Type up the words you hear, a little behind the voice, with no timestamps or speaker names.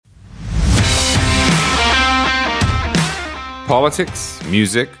Politics,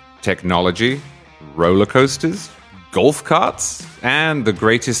 music, technology, roller coasters, golf carts, and the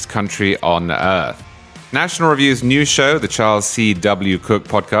greatest country on earth. National Review's new show, the Charles C. W. Cook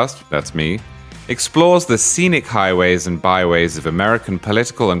Podcast, that's me, explores the scenic highways and byways of American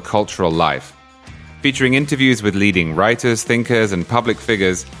political and cultural life. Featuring interviews with leading writers, thinkers, and public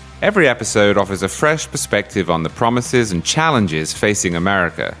figures, every episode offers a fresh perspective on the promises and challenges facing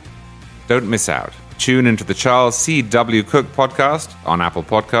America. Don't miss out. Tune into the Charles C. W. Cook Podcast on Apple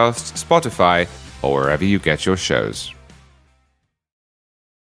Podcasts, Spotify, or wherever you get your shows.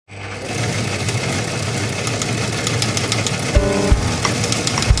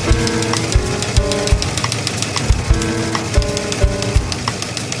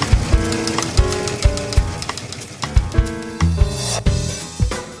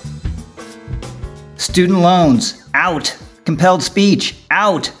 Student loans, out. Compelled speech,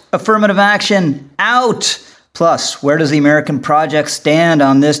 out. Affirmative action, out. Plus, where does the American Project stand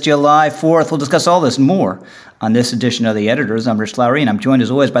on this July 4th? We'll discuss all this and more on this edition of The Editors. I'm Rich Lowry, and I'm joined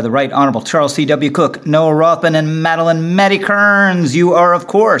as always by the Right Honorable Charles C. W. Cook, Noah Rothman, and Madeline Maddie Kearns. You are, of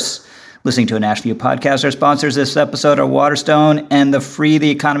course, listening to a National View podcast. Our sponsors this episode are Waterstone and the Free the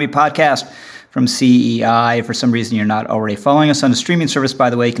Economy podcast from CEI. If for some reason you're not already following us on the streaming service, by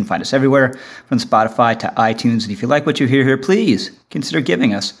the way, you can find us everywhere from Spotify to iTunes. And if you like what you hear here, please consider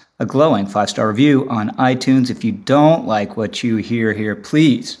giving us a glowing 5-star review on iTunes. If you don't like what you hear here,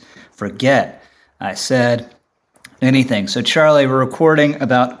 please forget I said anything. So, Charlie, we're recording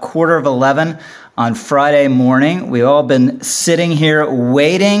about 11:15 on Friday morning. We've all been sitting here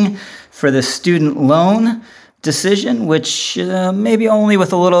waiting for the student loan decision, which maybe only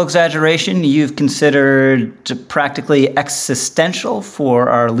with a little exaggeration you've considered practically existential for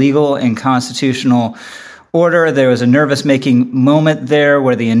our legal and constitutional order. There was a nervous-making moment there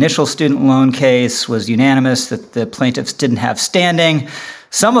where the initial student loan case was unanimous that the plaintiffs didn't have standing.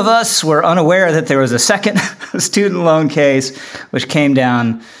 Some of us were unaware that there was a second student loan case, which came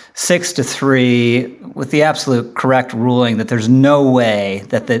down 6-3 with the absolute correct ruling that there's no way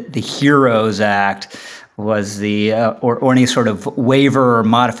that the HEROES Act was the or any sort of waiver or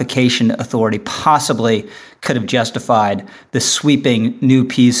modification authority possibly could have justified the sweeping new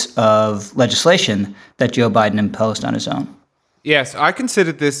piece of legislation that Joe Biden imposed on his own. Yes, I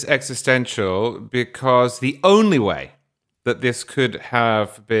considered this existential because the only way that this could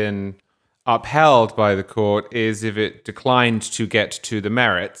have been upheld by the court is if it declined to get to the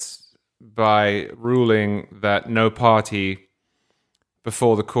merits by ruling that no party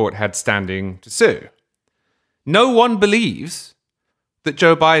before the court had standing to sue. No one believes that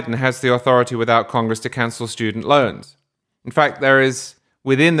Joe Biden has the authority without Congress to cancel student loans. In fact, there is,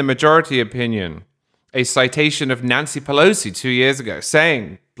 within the majority opinion, a citation of Nancy Pelosi 2 years ago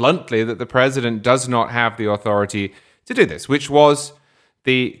saying bluntly that the president does not have the authority to do this, which was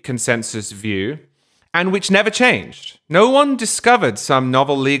the consensus view and which never changed. No one discovered some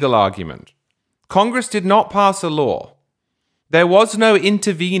novel legal argument. Congress did not pass a law. There was no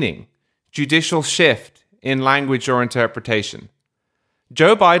intervening judicial shift in language or interpretation.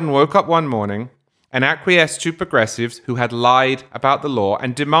 Joe Biden woke up one morning and acquiesced to progressives who had lied about the law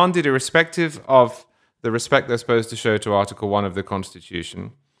and demanded, irrespective of the respect they're supposed to show to Article 1 of the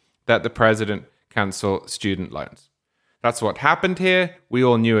Constitution, that the president cancel student loans. That's what happened here. We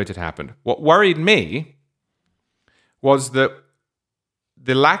all knew it had happened. What worried me was that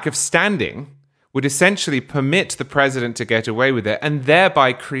the lack of standing would essentially permit the president to get away with it and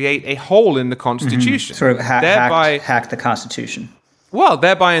thereby create a hole in the Constitution. Sort of hack the Constitution. Well,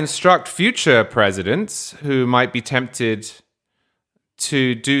 thereby instruct future presidents who might be tempted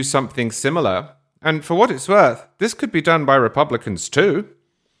to do something similar. And for what it's worth, this could be done by Republicans too.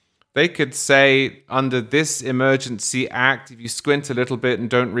 They could say, under this emergency act, if you squint a little bit and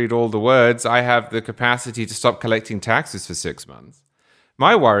don't read all the words, I have the capacity to stop collecting taxes for 6 months.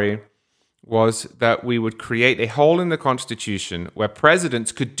 My worry was that we would create a hole in the Constitution where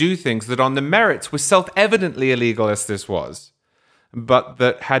presidents could do things that on the merits were self-evidently illegal as this was, but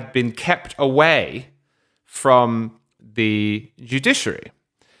that had been kept away from the judiciary.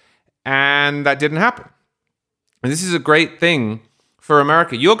 And that didn't happen. And this is a great thing for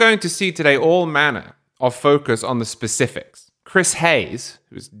America. You're going to see today all manner of focus on the specifics. Chris Hayes,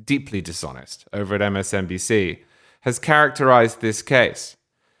 who's deeply dishonest over at MSNBC, has characterized this case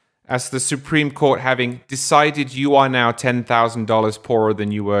as the Supreme Court having decided you are now $10,000 poorer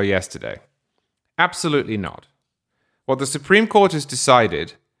than you were yesterday. Absolutely not. What the Supreme Court has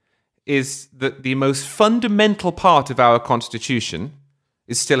decided is that the most fundamental part of our Constitution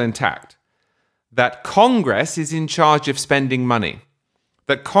is still intact. That Congress is in charge of spending money.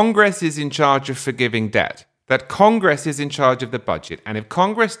 That Congress is in charge of forgiving debt. that Congress is in charge of the budget. And if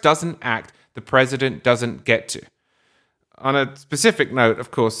Congress doesn't act, the president doesn't get to. On a specific note, of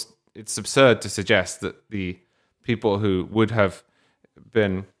course, it's absurd to suggest that the people who would have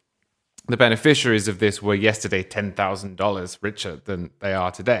been the beneficiaries of this were yesterday $10,000 richer than they are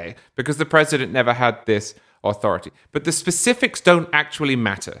today, because the president never had this authority. But the specifics don't actually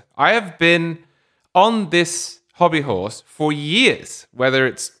matter. I have been on this hobby horse for years, whether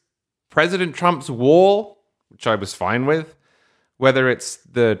it's President Trump's wall, which I was fine with, whether it's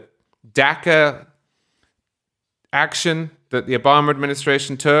the DACA action that the Obama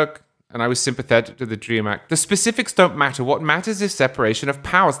administration took, and I was sympathetic to the DREAM Act. The specifics don't matter. What matters is separation of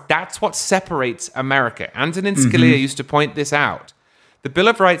powers. That's what separates America. Antonin Scalia used to point this out. The Bill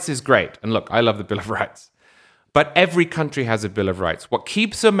of Rights is great. And look, I love the Bill of Rights. But every country has a Bill of Rights. What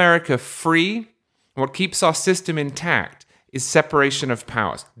keeps America free, what keeps our system intact, is separation of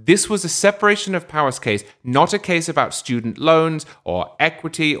powers. This was a separation of powers case, not a case about student loans or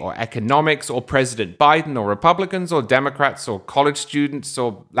equity or economics or President Biden or Republicans or Democrats or college students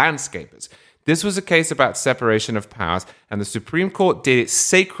or landscapers. This was a case about separation of powers, and the Supreme Court did its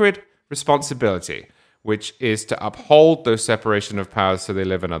sacred responsibility, which is to uphold those separation of powers so they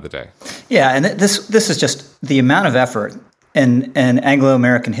live another day. Yeah, and this is just the amount of effort in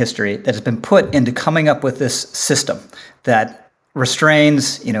Anglo-American history that has been put into coming up with this system that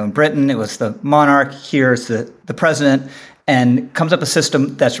restrains, in Britain, it was the monarch, here it's the president, and comes up a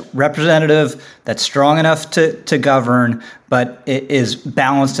system that's representative, that's strong enough to govern, but it is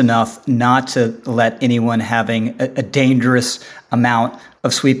balanced enough not to let anyone having a dangerous amount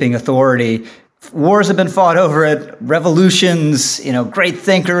of sweeping authority. Wars have been fought over it, revolutions, great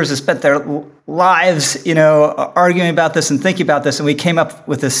thinkers have spent their lives, arguing about this and thinking about this, and we came up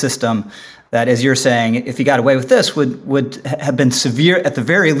with this system that, as you're saying, if you got away with this, would have been severe, at the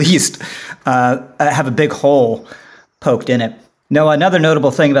very least, have a big hole poked in it. No, another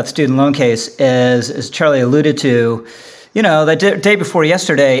notable thing about the student loan case is, as Charlie alluded to, the day before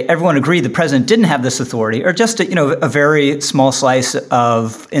yesterday, everyone agreed the president didn't have this authority, or just a very small slice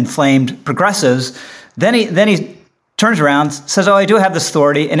of inflamed progressives. Then he turns around, says, "Oh, I do have this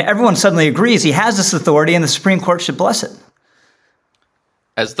authority," and everyone suddenly agrees he has this authority, and the Supreme Court should bless it.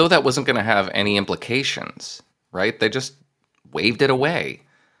 As though that wasn't going to have any implications, right? They just waved it away,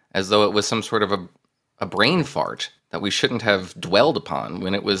 as though it was some sort of a brain fart that we shouldn't have dwelled upon,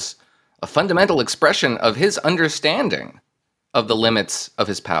 when it was a fundamental expression of his understanding of the limits of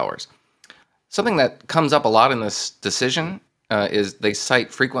his powers. Something that comes up a lot in this decision is they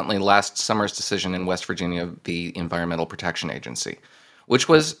cite frequently last summer's decision in West Virginia of the Environmental Protection Agency, which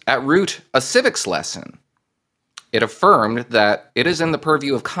was at root a civics lesson. It affirmed that it is in the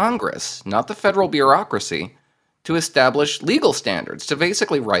purview of Congress, not the federal bureaucracy, to establish legal standards, to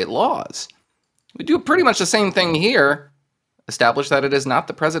basically write laws. We do pretty much the same thing here, establish that it is not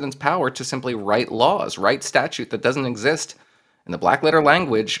the president's power to simply write laws, write statute that doesn't exist in the black letter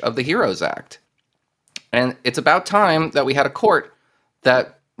language of the HEROES Act. And it's about time that we had a court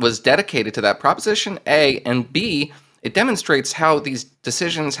that was dedicated to that proposition, A, and B, it demonstrates how these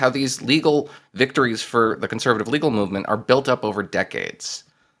decisions, how these legal victories for the conservative legal movement are built up over decades,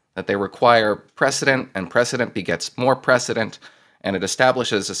 that they require precedent, and precedent begets more precedent, and it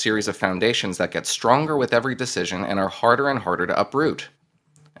establishes a series of foundations that get stronger with every decision and are harder and harder to uproot.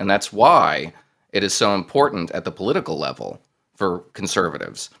 And that's why it is so important at the political level for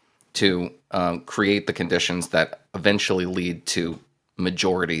conservatives to create the conditions that eventually lead to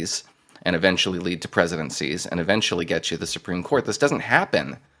majorities and eventually lead to presidencies and eventually get you the Supreme Court. This doesn't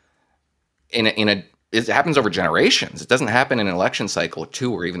happen it happens over generations. It doesn't happen in an election cycle or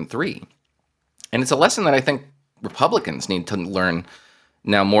 2 or even 3. And it's a lesson that I think Republicans need to learn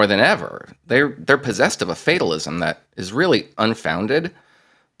now more than ever. They're possessed of a fatalism that is really unfounded,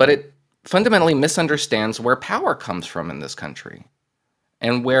 but it fundamentally misunderstands where power comes from in this country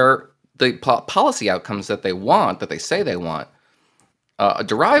and where the policy outcomes that they want, that they say they want,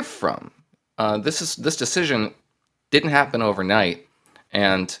 derive from. This decision didn't happen overnight,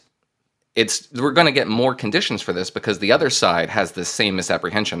 and we're going to get more conditions for this because the other side has this same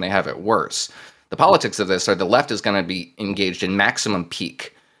misapprehension. They have it worse. The politics of this are the left is going to be engaged in maximum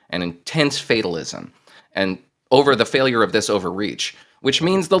peak and intense fatalism and over the failure of this overreach, which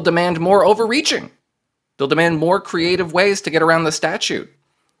means they'll demand more overreaching. They'll demand more creative ways to get around the statute.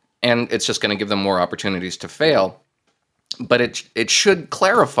 And it's just going to give them more opportunities to fail. But it should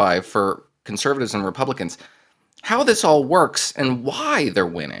clarify for conservatives and Republicans how this all works and why they're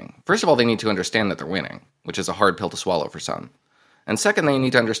winning. First of all, they need to understand that they're winning, which is a hard pill to swallow for some. And second, they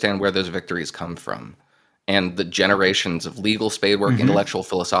need to understand where those victories come from and the generations of legal spadework, intellectual,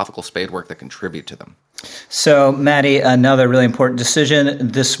 philosophical spadework that contribute to them. So, Maddie, another really important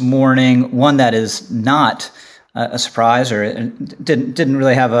decision this morning, one that is not a surprise, or it didn't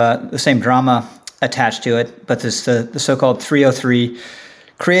really have the same drama attached to it, but this the so-called 303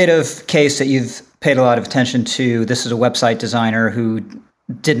 creative case that you've paid a lot of attention to. This is a website designer who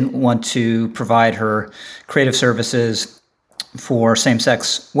didn't want to provide her creative services for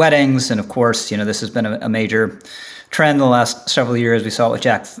same-sex weddings. And of course, this has been a major trend in the last several years. We saw it with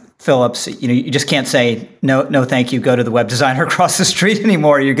Jack Phillips. You just can't say, no, thank you, go to the web designer across the street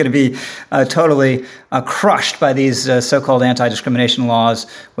anymore. You're going to be totally crushed by these so-called anti-discrimination laws.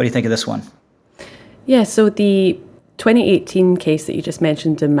 What do you think of this one? Yeah, so the 2018 case that you just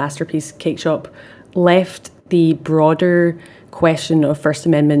mentioned, the Masterpiece Cake Shop, left the broader question of First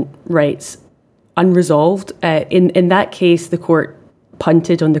Amendment rights unresolved. In that case, the court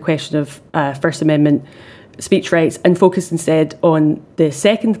punted on the question of First Amendment speech rights and focused instead on the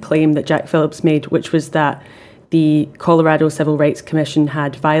second claim that Jack Phillips made, which was that the Colorado Civil Rights Commission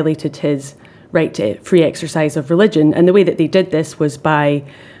had violated his right to free exercise of religion. And the way that they did this was by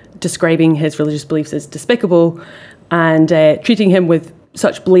describing his religious beliefs as despicable and treating him with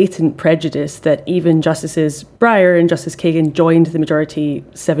such blatant prejudice that even Justices Breyer and Justice Kagan joined the majority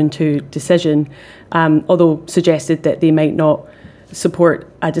 7-2 decision, although suggested that they might not support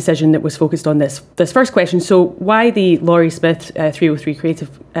a decision that was focused on this first question. So why the Lorie Smith 303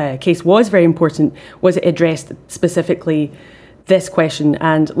 creative case was very important was it addressed specifically this question.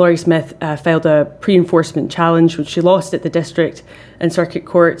 And Lorie Smith filed a pre-enforcement challenge, which she lost at the district and circuit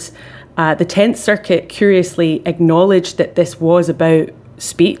courts. The 10th Circuit curiously acknowledged that this was about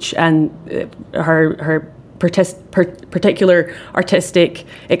speech, and her particular artistic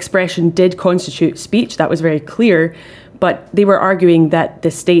expression did constitute speech. That was very clear. But they were arguing that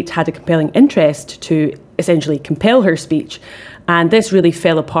the state had a compelling interest to essentially compel her speech. And this really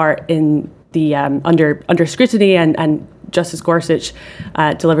fell apart in the under scrutiny, and Justice Gorsuch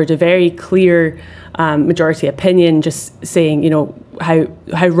delivered a very clear majority opinion, just saying,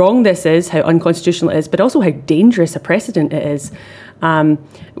 how wrong this is, how unconstitutional it is, but also how dangerous a precedent it is.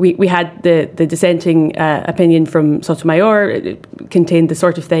 We had the dissenting opinion from Sotomayor. It contained the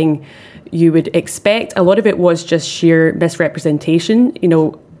sort of thing you would expect. A lot of it was just sheer misrepresentation.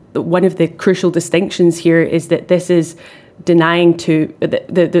 One of the crucial distinctions here is that this is denying to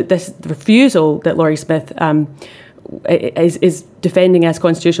this refusal that Lorie Smith is defending as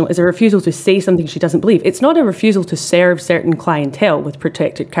constitutional is a refusal to say something she doesn't believe. It's not a refusal to serve certain clientele with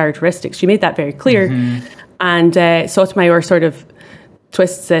protected characteristics. She made that very clear. And Sotomayor sort of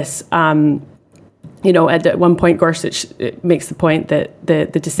twists this. At one point, Gorsuch makes the point that the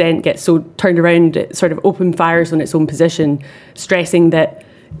dissent gets so turned around, it sort of open fires on its own position, stressing that,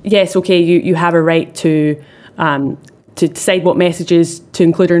 yes, okay, you have a right to decide what messages to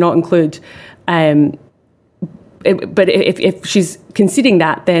include or not include. But if she's conceding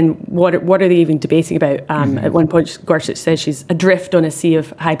that, then what are they even debating about? At one point, Gorsuch says she's adrift on a sea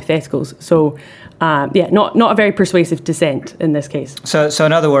of hypotheticals. So, not a very persuasive dissent in this case. So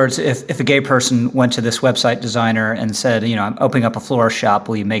in other words, if a gay person went to this website designer and said, I'm opening up a florist shop,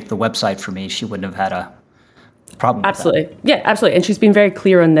 will you make the website for me? She wouldn't have had a problem. Absolutely, with that. Yeah, absolutely. And she's been very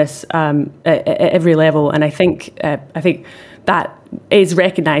clear on this at every level. And I think that is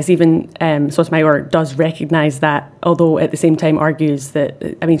recognised. Even Sotomayor does recognise that, although at the same time argues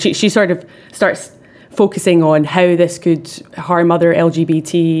that, she sort of starts focusing on how this could harm other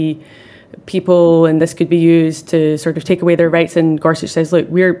LGBT people and this could be used to sort of take away their rights. And Gorsuch says, look,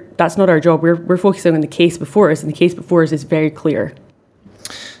 that's not our job. We're focusing on the case before us, and the case before us is very clear.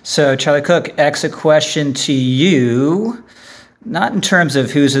 So, Charlie Cook, exit question to you. Not in terms of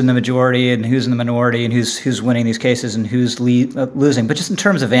who's in the majority and who's in the minority and who's winning these cases and who's losing, but just in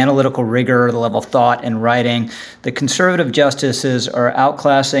terms of analytical rigor, the level of thought and writing. The conservative justices are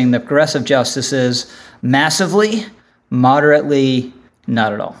outclassing the progressive justices massively, moderately,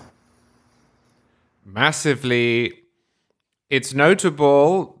 not at all. Massively. It's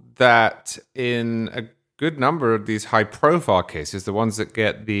notable that in a good number of these high-profile cases, the ones that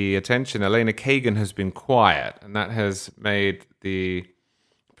get the attention, Elena Kagan has been quiet, and that has made the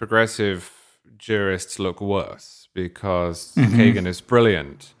progressive jurists look worse because Kagan is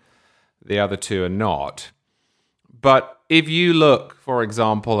brilliant. The other two are not. But if you look, for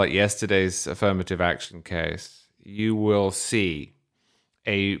example, at yesterday's affirmative action case, you will see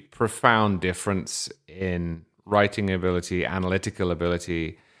a profound difference in writing ability, analytical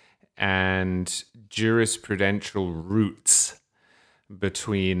ability, and jurisprudential roots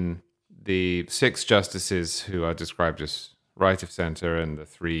between the 6 justices who are described as right of center and the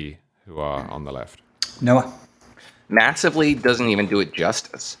 3 who are on the left. Noah? Massively doesn't even do it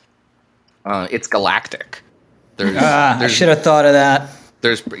justice. It's galactic. I should have thought of that.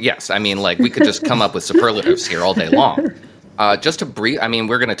 Yes, I mean, like, we could just come up with superlatives here all day long. Just to I mean,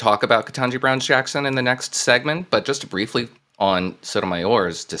 we're going to talk about Ketanji Brown Jackson in the next segment, but just to briefly on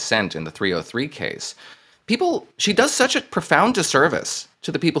Sotomayor's dissent in the 303 case, she does such a profound disservice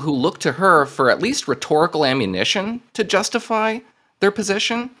to the people who look to her for at least rhetorical ammunition to justify their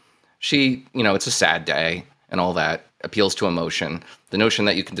position. It's a sad day and all that, appeals to emotion. The notion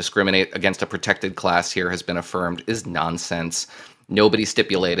that you can discriminate against a protected class here has been affirmed is nonsense. Nobody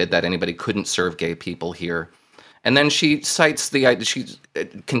stipulated that anybody couldn't serve gay people here. And then she contends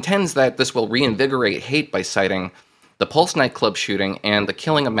that this will reinvigorate hate by citing the Pulse nightclub shooting and the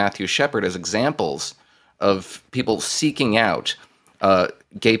killing of Matthew Shepard as examples of people seeking out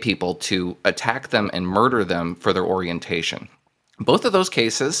gay people to attack them and murder them for their orientation. Both of those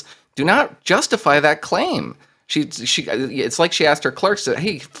cases do not justify that claim. It's like she asked her clerks,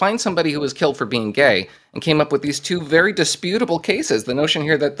 hey, find somebody who was killed for being gay, and came up with these two very disputable cases. The notion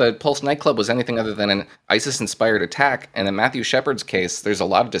here that the Pulse nightclub was anything other than an ISIS-inspired attack, and in Matthew Shepard's case, there's a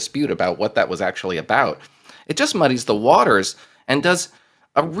lot of dispute about what that was actually about. It just muddies the waters and does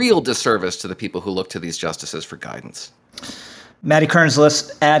a real disservice to the people who look to these justices for guidance. Maddie Kern's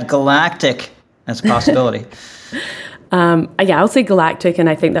list, add galactic as a possibility. I'll say galactic, and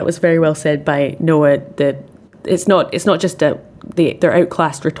I think that was very well said by Noah, that it's not just they're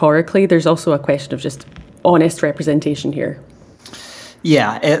outclassed rhetorically. There's also a question of just honest representation here.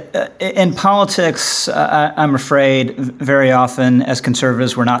 Yeah, in politics, I'm afraid very often as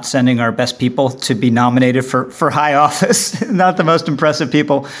conservatives, we're not sending our best people to be nominated for high office, not the most impressive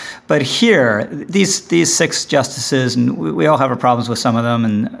people. But here, these 6 justices, and we all have our problems with some of them,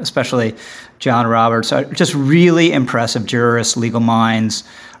 and especially John Roberts, are just really impressive jurists, legal minds,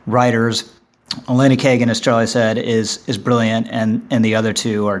 writers. Elena Kagan, as Charlie said, is brilliant, and the other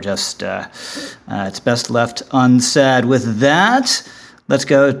 2 are just, it's best left unsaid. With that, let's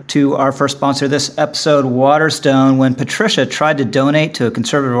go to our first sponsor this episode, Waterstone. When Patricia tried to donate to a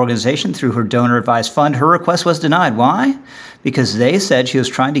conservative organization through her donor-advised fund, her request was denied. Why? Because they said she was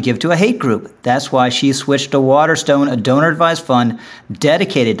trying to give to a hate group. That's why she switched to Waterstone, a donor-advised fund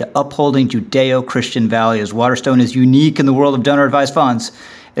dedicated to upholding Judeo-Christian values. Waterstone is unique in the world of donor-advised funds.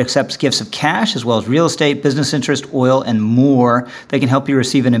 It accepts gifts of cash as well as real estate, business interest, oil, and more. They can help you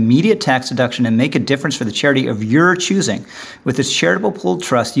receive an immediate tax deduction and make a difference for the charity of your choosing. With its charitable pooled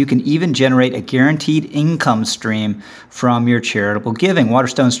trust, you can even generate a guaranteed income stream from your charitable giving.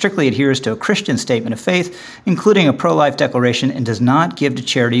 Waterstone strictly adheres to a Christian statement of faith, including a pro-life declaration, and does not give to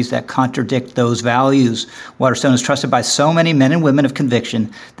charities that contradict those values. Waterstone is trusted by so many men and women of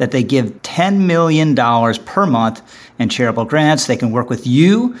conviction that they give $10 million per month in charitable grants. They can work with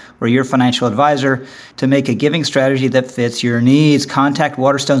you or your financial advisor to make a giving strategy that fits your needs. Contact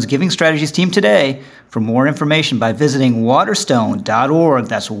Waterstone's Giving Strategies team today for more information by visiting waterstone.org.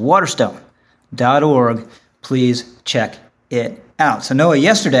 That's waterstone.org. Please check it out. So Noah,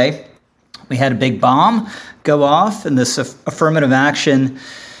 yesterday we had a big bomb go off in this affirmative action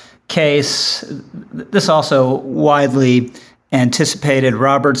case. This also widely anticipated.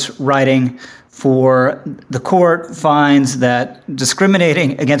 Roberts writing for the court finds that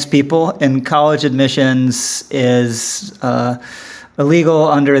discriminating against people in college admissions is illegal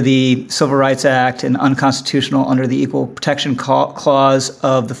under the Civil Rights Act and unconstitutional under the Equal Protection Clause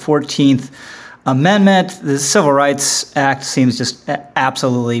of the 14th Amendment. The Civil Rights Act seems just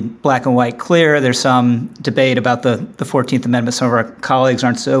absolutely black and white clear. There's some debate about the 14th Amendment. Some of our colleagues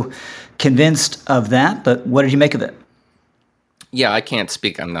aren't so convinced of that, but what did you make of it? Yeah, I can't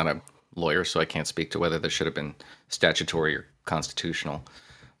speak. I'm not a lawyer, so I can't speak to whether this should have been statutory or constitutional.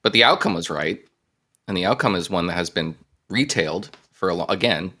 But the outcome was right, and the outcome is one that has been retailed for,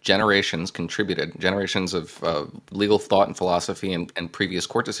 again, generations of legal thought and philosophy and previous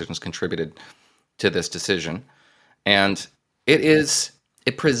court decisions contributed to this decision. And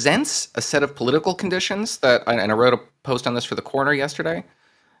it presents a set of political conditions that, and I wrote a post on this for The Corner yesterday,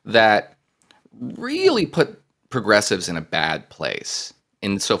 that really put progressives in a bad place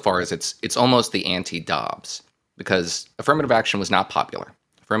insofar as it's almost the anti-Dobbs, because affirmative action was not popular.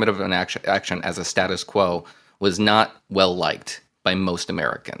 Affirmative action as a status quo was not well liked by most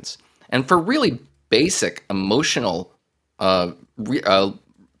Americans. And for really basic emotional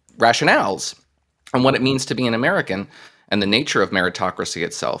rationales on what it means to be an American and the nature of meritocracy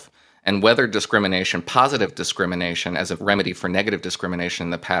itself, and whether discrimination, positive discrimination as a remedy for negative discrimination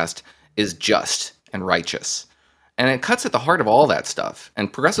in the past, is just and righteous. And it cuts at the heart of all that stuff.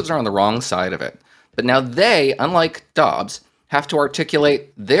 And progressives are on the wrong side of it. But now they, unlike Dobbs, have to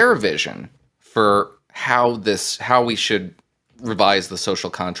articulate their vision for how we should revise the social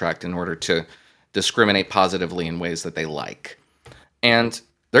contract in order to discriminate positively in ways that they like. And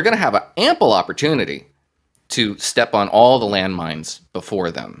they're going to have an ample opportunity to step on all the landmines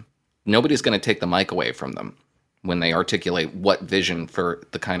before them. Nobody's going to take the mic away from them when they articulate what vision for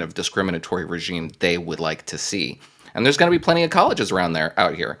the kind of discriminatory regime they would like to see. And there's going to be plenty of colleges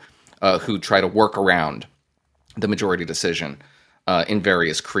out here who try to work around the majority decision in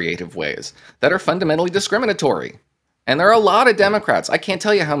various creative ways that are fundamentally discriminatory. And there are a lot of Democrats. I can't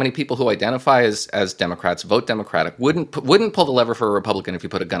tell you how many people who identify as Democrats, vote Democratic, wouldn't pull the lever for a Republican if you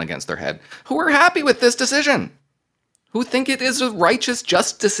put a gun against their head, who are happy with this decision, who think it is a righteous,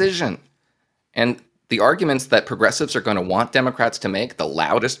 just decision. And the arguments that progressives are going to want Democrats to make, the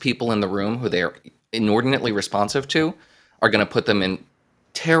loudest people in the room who they are inordinately responsive to, are going to put them in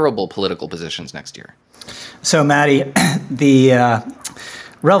terrible political positions next year. So, Maddie,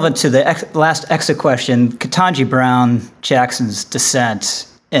 relevant to the last exit question, Ketanji Brown Jackson's dissent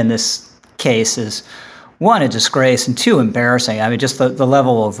in this case is, one, a disgrace, and two, embarrassing. I mean, just the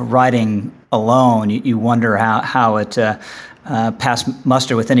level of writing alone, you wonder how it passed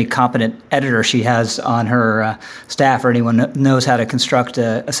muster with any competent editor she has on her staff, or anyone knows how to construct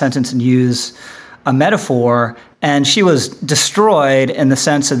a sentence and use a metaphor. And she was destroyed in the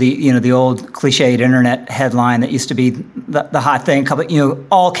sense of the old cliched internet headline that used to be the hot thing,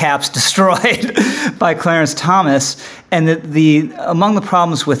 all caps destroyed by Clarence Thomas. And the among the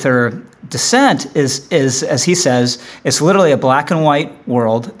problems with her dissent is, as he says, it's literally a black and white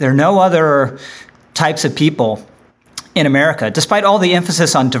world. There are no other types of people in America, despite all the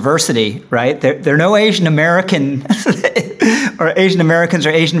emphasis on diversity, right? There are no Asian American or Asian Americans or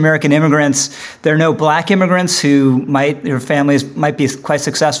Asian American immigrants. There are no black immigrants their families might be quite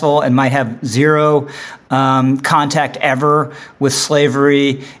successful and might have zero contact ever with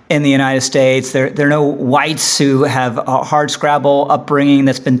slavery in the United States. There are no whites who have a hard scrabble upbringing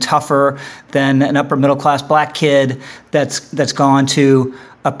that's been tougher than an upper middle class black kid that's gone to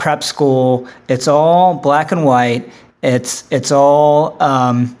a prep school. It's all black and white. It's all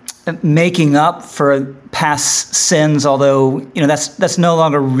making up for past sins, although that's no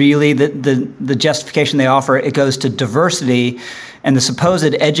longer really the justification they offer. It goes to diversity and the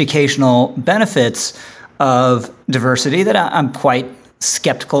supposed educational benefits of diversity that I'm quite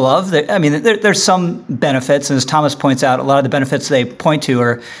skeptical of. There's some benefits, and as Thomas points out, a lot of the benefits they point to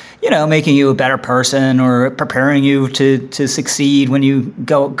are, making you a better person or preparing you to succeed when you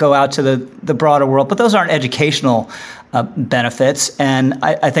go out to the broader world. But those aren't educational benefits. And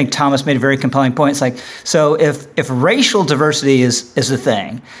I think Thomas made a very compelling point. It's like, so if racial diversity is the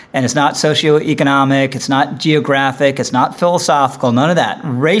thing, and it's not socioeconomic, it's not geographic, it's not philosophical, none of that.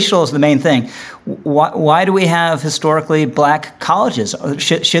 Racial is the main thing. Why do we have historically black colleges?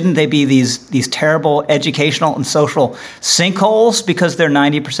 Shouldn't they be these terrible educational and social sinkholes because they're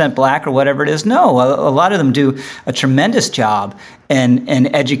 90% black or whatever it is? No, a lot of them do a tremendous job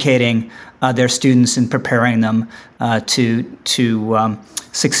in educating their students and preparing them to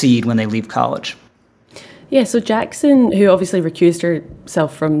succeed when they leave college. Yeah, so Jackson, who obviously recused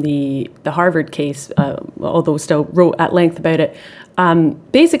herself from the Harvard case, although still wrote at length about it,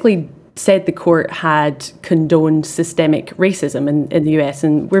 basically said the court had condoned systemic racism in the US.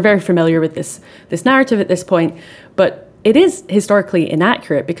 And we're very familiar with this narrative at this point. But it is historically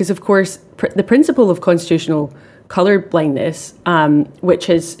inaccurate because, of course, the principle of constitutional colorblindness, which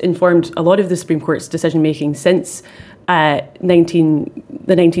has informed a lot of the Supreme Court's decision-making since the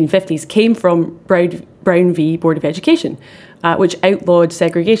 1950s, came from Brown v. Board of Education, which outlawed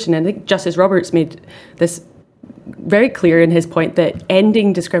segregation. And I think Justice Roberts made this very clear in his point that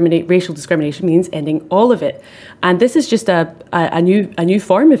ending racial discrimination means ending all of it. And this is just a new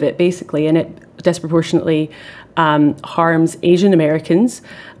form of it, basically, and it disproportionately harms Asian Americans.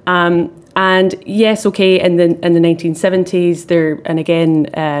 And yes, okay, in the 1970s, and again,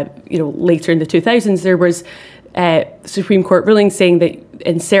 later in the 2000s, there was Supreme Court rulings saying that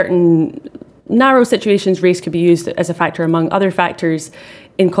in certain narrow situations, race could be used as a factor among other factors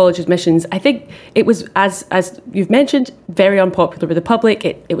in college admissions. I think it was, as you've mentioned, very unpopular with the public.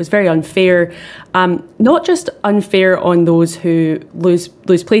 It was very unfair, not just unfair on those who lose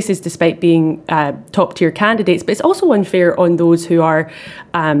places despite being top tier candidates, but it's also unfair on those who are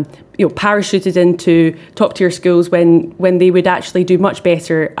parachuted into top tier schools when they would actually do much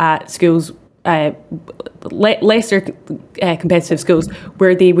better at schools. Lesser competitive schools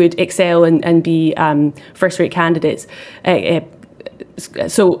where they would excel and be first-rate candidates.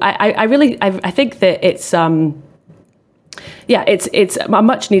 So I think that it's a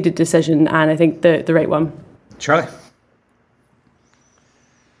much-needed decision, and I think the right one. Charlie?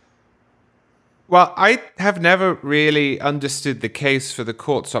 Well, I have never really understood the case for the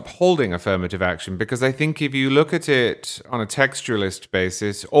courts upholding affirmative action, because I think if you look at it on a textualist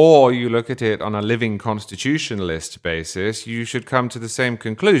basis or you look at it on a living constitutionalist basis, you should come to the same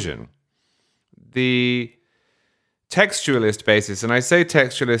conclusion. The textualist basis, and I say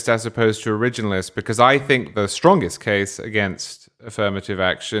textualist as opposed to originalist because I think the strongest case against affirmative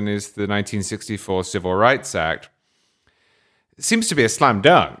action is the 1964 Civil Rights Act. It seems to be a slam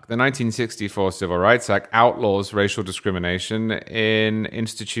dunk. The 1964 Civil Rights Act outlaws racial discrimination in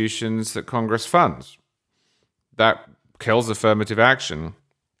institutions that Congress funds. That kills affirmative action.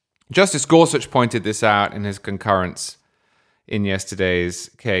 Justice Gorsuch pointed this out in his concurrence in yesterday's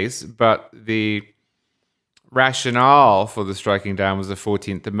case, but the rationale for the striking down was the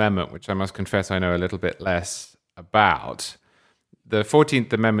 14th Amendment, which I must confess I know a little bit less about. The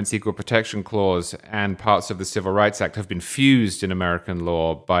 14th Amendment's Equal Protection Clause and parts of the Civil Rights Act have been fused in American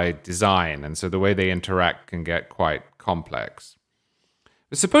law by design, and so the way they interact can get quite complex.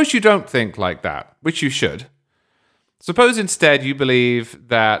 But suppose you don't think like that, which you should. Suppose instead you believe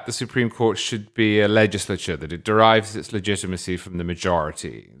that the Supreme Court should be a legislature, that it derives its legitimacy from the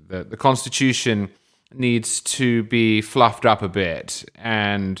majority, that the Constitution needs to be fluffed up a bit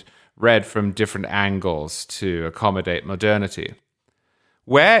and read from different angles to accommodate modernity.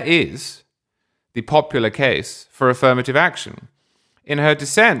 Where is the popular case for affirmative action? In her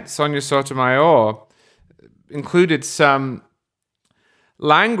dissent, Sonia Sotomayor included some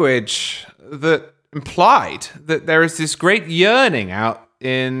language that implied that there is this great yearning out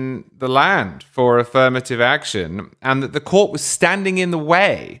in the land for affirmative action and that the court was standing in the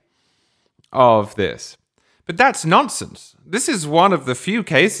way of this. But that's nonsense. This is one of the few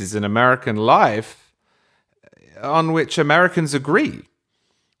cases in American life on which Americans agree.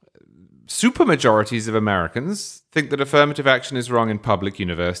 Supermajorities of Americans think that affirmative action is wrong in public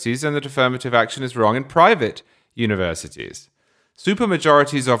universities and that affirmative action is wrong in private universities.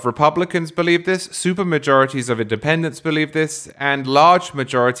 Supermajorities of Republicans believe this, supermajorities of independents believe this, and large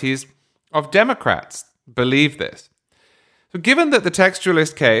majorities of Democrats believe this. So given that the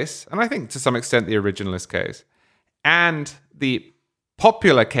textualist case, and I think to some extent the originalist case, and the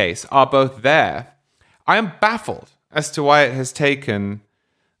popular case are both there, I am baffled as to why it has taken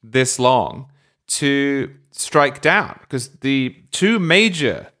this long to strike down. Because the two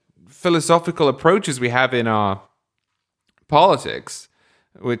major philosophical approaches we have in our politics,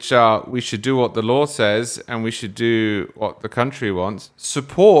 which are we should do what the law says and we should do what the country wants,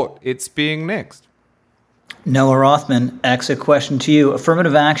 support its being nixed. Noah Rothman, exit question to you.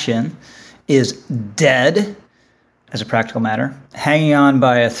 Affirmative action is dead, as a practical matter, hanging on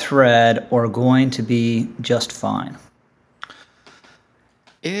by a thread, or going to be just fine?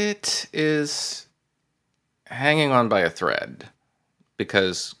 It is hanging on by a thread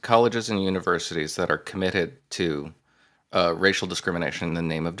because colleges and universities that are committed to racial discrimination in the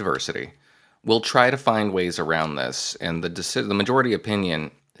name of diversity will try to find ways around this. And the majority opinion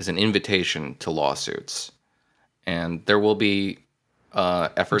is an invitation to lawsuits. And there will be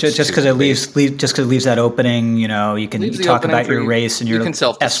efforts just because it leaves that opening, you can talk about your race and your you can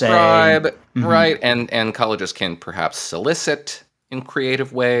self-describe, right? And colleges can perhaps solicit in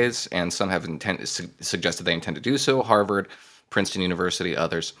creative ways, and some have suggested they intend to do so. Harvard, Princeton University,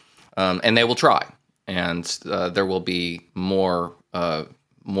 others, and they will try. And there will be more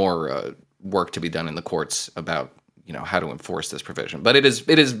work to be done in the courts about how to enforce this provision. But it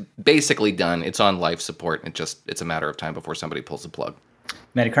is basically done. It's on life support. It's a matter of time before somebody pulls the plug.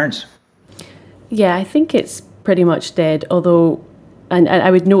 Maddie Kearns. Yeah, I think it's pretty much dead. Although, and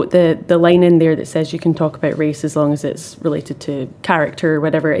I would note the line in there that says you can talk about race as long as it's related to character or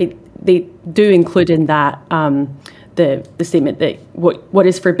whatever. They do include in that the statement that what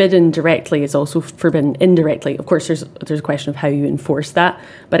is forbidden directly is also forbidden indirectly. Of course, there's a question of how you enforce that,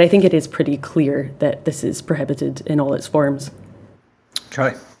 but I think it is pretty clear that this is prohibited in all its forms.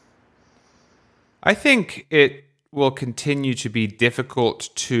 Charlie. I think it will continue to be difficult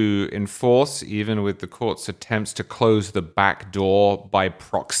to enforce, even with the court's attempts to close the back door by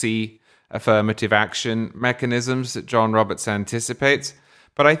proxy affirmative action mechanisms that John Roberts anticipates.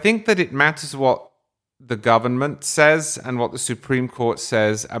 But I think that it matters what the government says and what the Supreme Court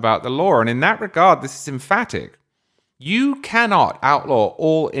says about the law. And in that regard, this is emphatic. You cannot outlaw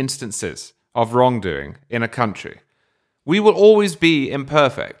all instances of wrongdoing in a country. We will always be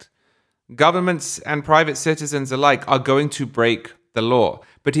imperfect. Governments and private citizens alike are going to break the law.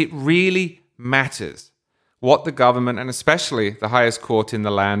 But it really matters what the government, and especially the highest court in the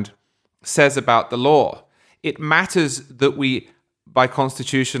land, says about the law. It matters that we, by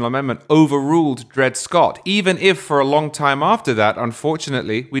constitutional amendment, overruled Dred Scott, even if for a long time after that,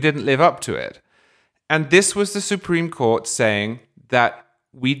 unfortunately, we didn't live up to it. And this was the Supreme Court saying that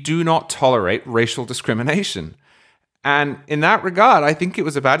we do not tolerate racial discrimination. And in that regard, I think it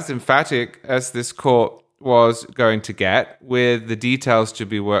was about as emphatic as this court was going to get, with the details to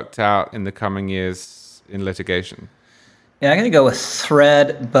be worked out in the coming years in litigation. Yeah, I'm going to go with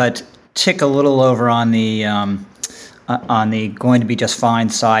thread, but tick a little over on the going to be just fine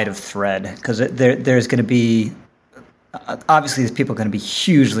side of thread, because there's going to be, obviously these people are going to be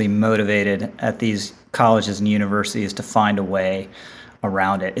hugely motivated at these colleges and universities to find a way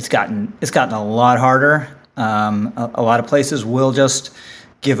around it. It's gotten a lot harder. A lot of places will just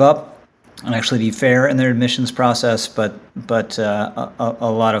give up and actually be fair in their admissions process, but a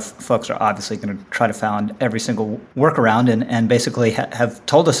lot of folks are obviously going to try to find every single workaround and basically have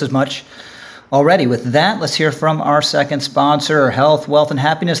told us as much already. With that, let's hear from our second sponsor, Health, Wealth, and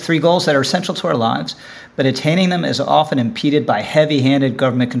Happiness, 3 goals that are essential to our lives, but attaining them is often impeded by heavy-handed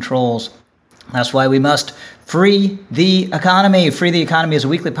government controls. That's why we must free the economy. Free the Economy is a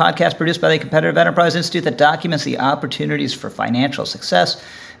weekly podcast produced by the Competitive Enterprise Institute that documents the opportunities for financial success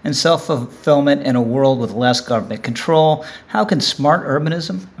and self-fulfillment in a world with less government control. How can smart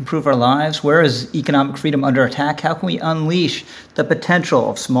urbanism improve our lives? Where is economic freedom under attack? How can we unleash the potential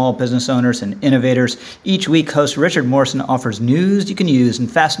of small business owners and innovators? Each week, host Richard Morrison offers news you can use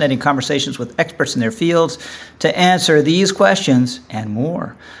and fascinating conversations with experts in their fields to answer these questions and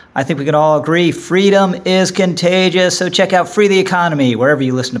more. I think we can all agree freedom is contagious, so check out Free the Economy wherever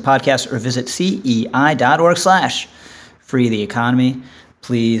you listen to podcasts or visit CEI.org/Free the Economy.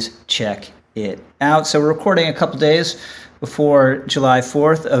 Please check it out. So we're recording a couple days before July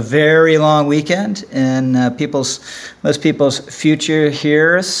 4th, a very long weekend in most people's future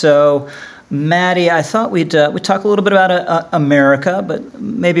here. So, Maddie, I thought we'd talk a little bit about America, but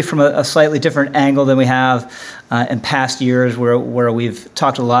maybe from a slightly different angle than we have in past years, where we've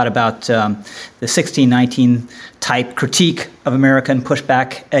talked a lot about the 1619 type critique of America and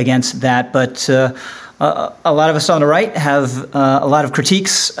pushback against that. But a lot of us on the right have a lot of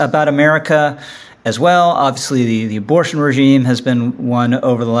critiques about America as well. Obviously, the abortion regime has been one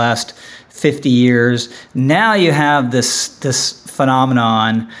over the last 50 years. Now you have this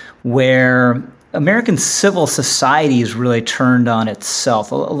phenomenon where American civil society is really turned on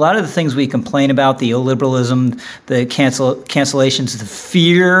itself. A lot of the things we complain about, the illiberalism, the cancellations, the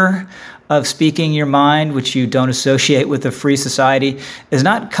fear of speaking your mind, which you don't associate with a free society, is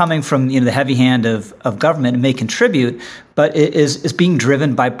not coming from the heavy hand of government. It may contribute, but it is being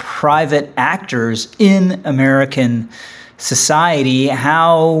driven by private actors in American society.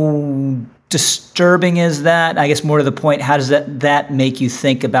 How disturbing is that? I guess more to the point, how does that make you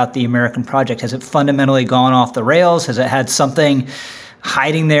think about the American project? Has it fundamentally gone off the rails? Has it had something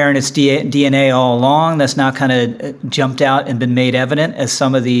hiding there in its DNA all along that's now kind of jumped out and been made evident, as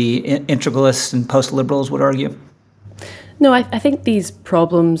some of the integralists and post-liberals would argue? No, I think these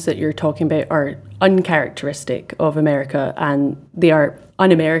problems that you're talking about are uncharacteristic of America, and they are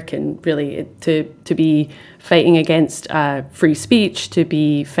un-American, really, to be fighting against free speech, to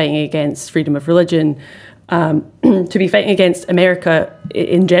be fighting against freedom of religion, to be fighting against America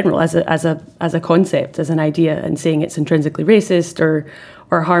in general as a concept, as an idea, and saying it's intrinsically racist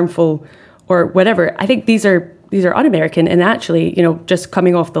or harmful or whatever. I think these are un-American, and actually, just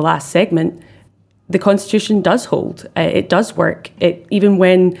coming off the last segment, the Constitution does hold. It does work. Even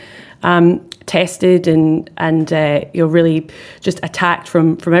when tested and really just attacked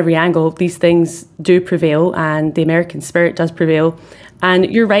from every angle, these things do prevail, and the American spirit does prevail.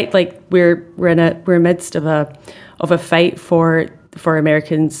 And you're right, like we're amidst of a fight for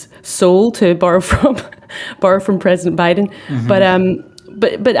Americans' soul, to borrow from President Biden. Mm-hmm.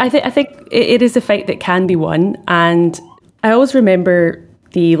 But I think it is a fight that can be won. And I always remember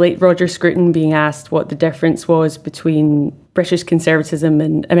the late Roger Scruton being asked what the difference was between British conservatism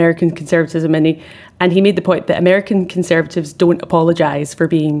and American conservatism, and he made the point that American conservatives don't apologise for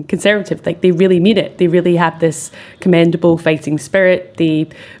being conservative. Like, they really mean it. They really have this commendable fighting spirit. They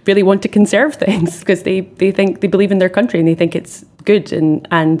really want to conserve things because they think they believe in their country and they think it's good.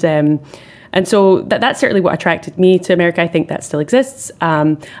 And so that's certainly what attracted me to America. I think that still exists.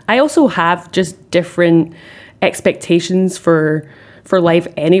 I also have just different expectations for life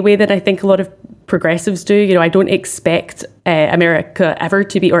anyway that I think a lot of progressives do. I don't expect America ever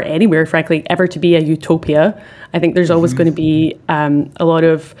to be, or anywhere, frankly, ever to be a utopia. I think there's always going to be a lot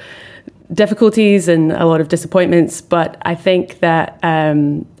of difficulties and a lot of disappointments. But I think that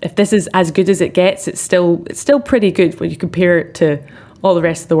if this is as good as it gets, it's still pretty good when you compare it to all the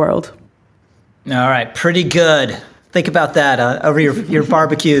rest of the world. All right, pretty good. Think about that over your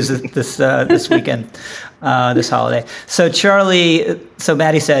barbecues this weekend. this holiday. So Charlie,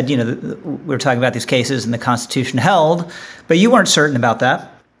 Maddie said, we were talking about these cases and the Constitution held, but you weren't certain about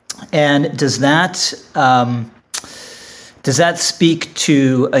that. And does that speak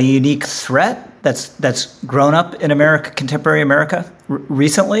to a unique threat that's grown up in America, contemporary America,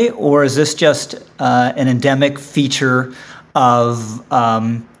 recently, or is this just an endemic feature of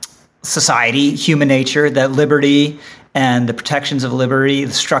society, human nature, that liberty and the protections of liberty,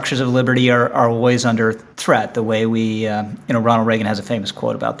 the structures of liberty are always under threat, the way we, Ronald Reagan has a famous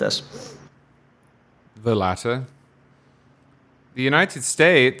quote about this. The latter. The United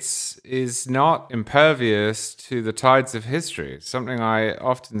States is not impervious to the tides of history. Something I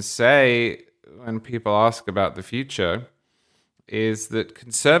often say when people ask about the future is that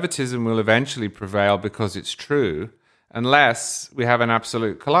conservatism will eventually prevail because it's true, unless we have an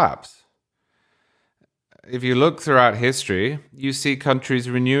absolute collapse. If you look throughout history, you see countries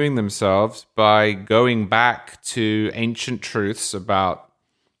renewing themselves by going back to ancient truths about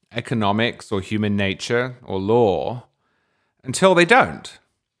economics or human nature or law until they don't.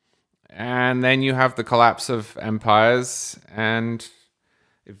 And then you have the collapse of empires, and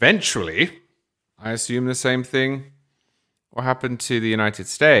eventually, I assume the same thing will happen to the United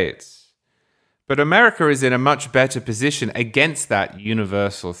States. But America is in a much better position against that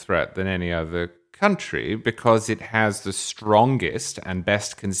universal threat than any other country because it has the strongest and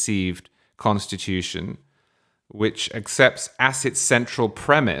best conceived constitution, which accepts as its central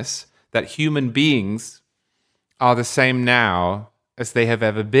premise that human beings are the same now as they have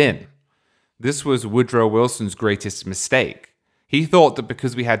ever been. This was Woodrow Wilson's greatest mistake. He thought that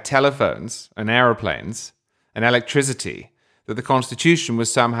because we had telephones and aeroplanes and electricity, that the Constitution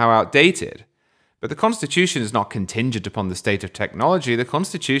was somehow outdated. But the Constitution is not contingent upon the state of technology. The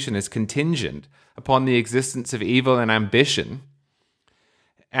Constitution is contingent upon the existence of evil and ambition.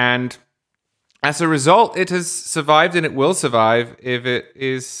 And as a result, it has survived and it will survive if it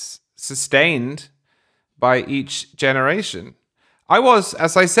is sustained by each generation. I was,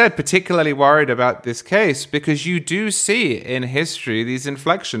 as I said, particularly worried about this case because you do see in history these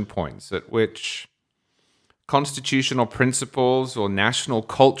inflection points at which constitutional principles or national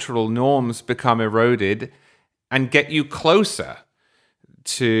cultural norms become eroded and get you closer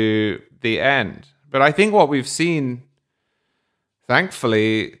to the end. But I think what we've seen,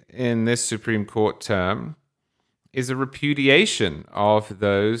 thankfully, in this Supreme Court term is a repudiation of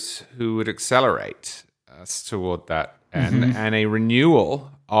those who would accelerate us toward that end, and a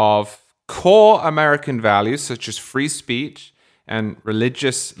renewal of core American values such as free speech and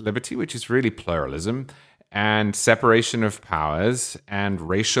religious liberty, which is really pluralism, and separation of powers and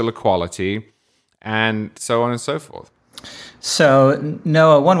racial equality, and so on and so forth. So,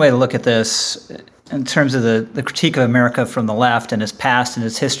 Noah, one way to look at this in terms of the critique of America from the left and its past and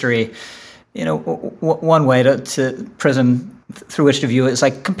its history, one way to prism through which to view it is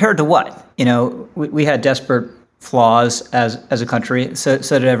like, compared to what? We had desperate flaws as a country, so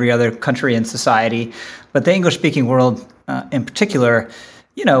did every other country in society. But the English-speaking world in particular,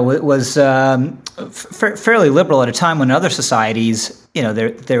 it was fairly liberal at a time when other societies,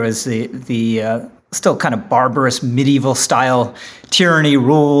 there was the still kind of barbarous medieval style tyranny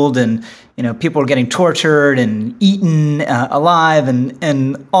ruled, and people were getting tortured and eaten alive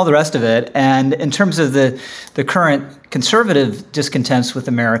and all the rest of it. And in terms of the current conservative discontents with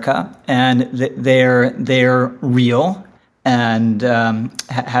America, and they're real and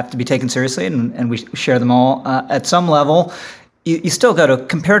have to be taken seriously, and we share them all at some level. You still go to,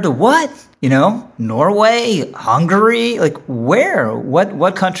 compared to what? Norway, Hungary, like where?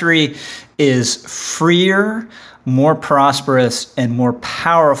 What country is freer, more prosperous, and more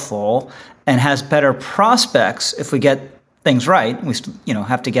powerful, and has better prospects if we get things right? We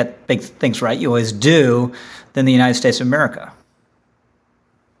have to get big things right. You always do, than the United States of America.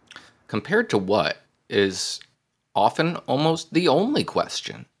 Compared to what is often almost the only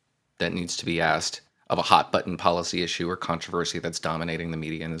question that needs to be asked of a hot button policy issue or controversy that's dominating the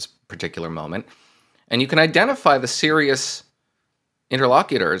media in this particular moment. And you can identify the serious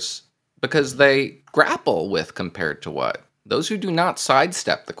interlocutors because they grapple with compared to what. Those who do not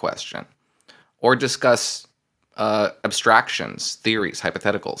sidestep the question or discuss abstractions, theories,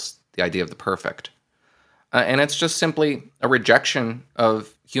 hypotheticals, the idea of the perfect. And it's just simply a rejection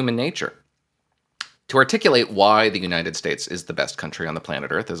of human nature. To articulate why the United States is the best country on the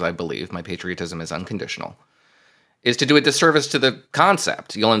planet Earth, as I believe, my patriotism is unconditional, is to do a disservice to the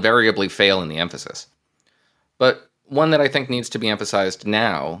concept. You'll invariably fail in the emphasis. But one that I think needs to be emphasized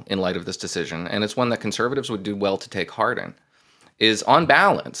now in light of this decision, and it's one that conservatives would do well to take heart in, is on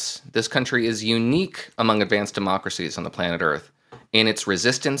balance, this country is unique among advanced democracies on the planet Earth in its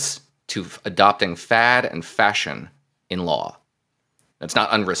resistance to adopting fad and fashion in law. It's not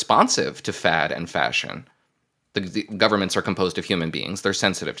unresponsive to fad and fashion. The governments are composed of human beings. They're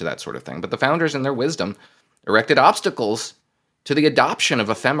sensitive to that sort of thing. But the founders, in their wisdom, erected obstacles to the adoption of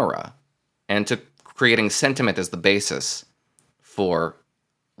ephemera and to creating sentiment as the basis for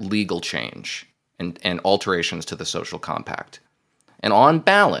legal change and alterations to the social compact. And on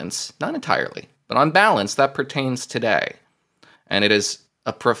balance, not entirely, but on balance, that pertains today. And it is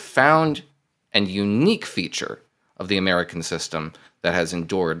a profound and unique feature of the American system that has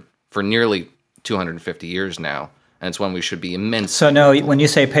endured for nearly 250 years now. And it's one we should be immensely. So no, when you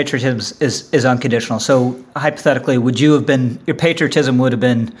say patriotism is unconditional, so hypothetically, your patriotism would have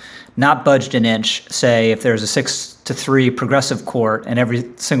been not budged an inch, say, if there's a 6-3 progressive court and every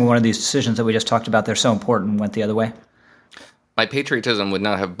single one of these decisions that we just talked about, they're so important, went the other way? My patriotism would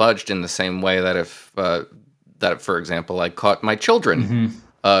not have budged in the same way that if, for example, I caught my children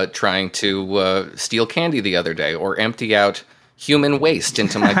trying to steal candy the other day or empty out human waste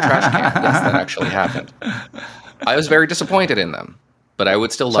into my trash can. Yes, that actually happened. I was very disappointed in them, but I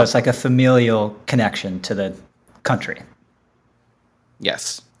would still love them. So it's like a familial connection to the country.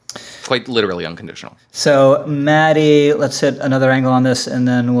 Yes. Quite literally unconditional. So, Maddie, let's hit another angle on this and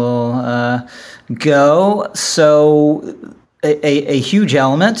then we'll go. So, a huge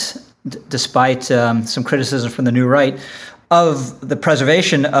element, despite some criticism from the new right, of the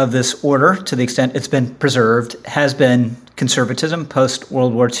preservation of this order, to the extent it's been preserved, has been conservatism,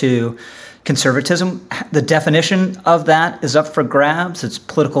 post-World War II conservatism. The definition of that is up for grabs. Its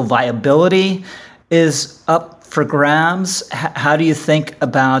political viability is up for grabs. How do you think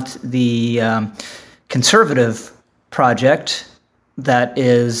about the conservative project that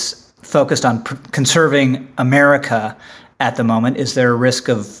is focused on conserving America at the moment? Is there a risk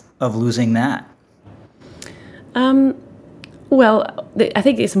of losing that? Well, I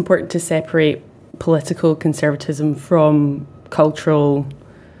think it's important to separate political conservatism from cultural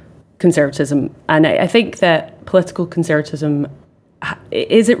conservatism. And I think that political conservatism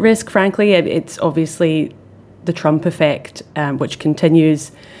is at risk, frankly. It's obviously the Trump effect, which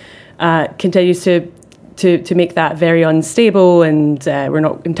continues to make that very unstable, and we're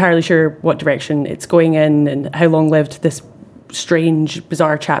not entirely sure what direction it's going in and how long-lived this strange,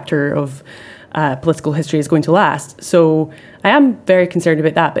 bizarre chapter of political history is going to last. So I am very concerned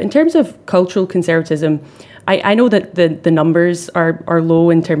about that. But in terms of cultural conservatism, I know that the numbers are low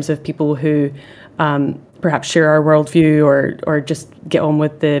in terms of people who perhaps share our worldview or just get on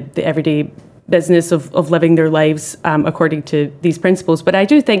with the everyday business of living their lives according to these principles. But I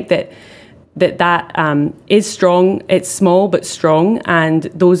do think that is strong. It's small but strong, and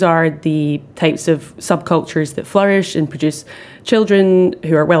those are the types of subcultures that flourish and produce children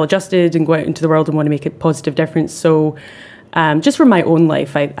who are well-adjusted and go out into the world and want to make a positive difference. So just from my own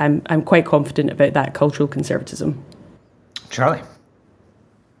life, I'm quite confident about that cultural conservatism. Charlie?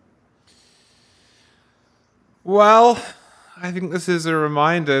 Well, I think this is a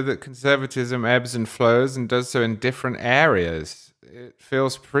reminder that conservatism ebbs and flows and does so in different areas. It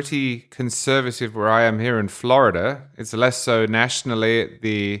feels pretty conservative where I am here in Florida. It's less so nationally at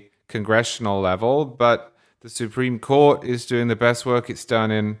the congressional level, but the Supreme Court is doing the best work it's done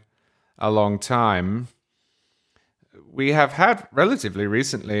in a long time. We have had relatively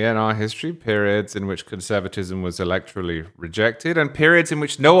recently in our history periods in which conservatism was electorally rejected and periods in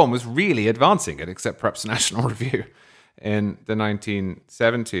which no one was really advancing it, except perhaps National Review in the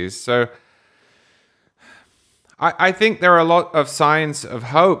 1970s. So I think there are a lot of signs of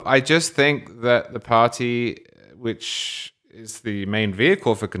hope. I just think that the party, which is the main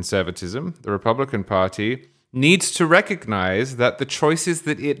vehicle for conservatism, the Republican Party, needs to recognize that the choices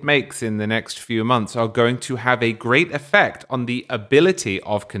that it makes in the next few months are going to have a great effect on the ability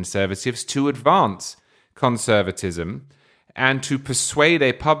of conservatives to advance conservatism and to persuade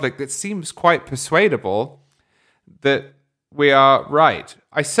a public that seems quite persuadable that we are right.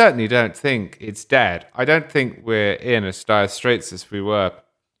 I certainly don't think it's dead. I don't think we're in as dire straits as we were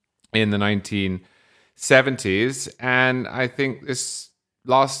in the 1970s. And I think this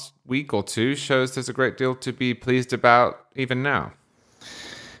last week or two shows there's a great deal to be pleased about even now.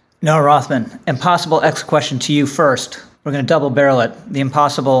 Noah Rothman, impossible X question to you first. We're going to double barrel it. The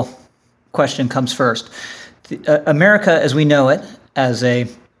impossible question comes first. America, as we know it, as a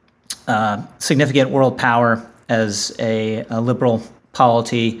significant world power, as a liberal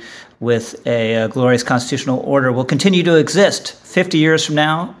polity with a glorious constitutional order, will continue to exist 50 years from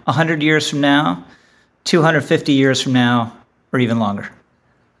now, 100 years from now, 250 years from now, or even longer?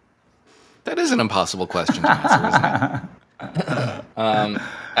 That is an impossible question to answer, isn't it?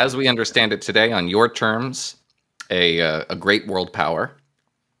 As we understand it today, on your terms, a great world power,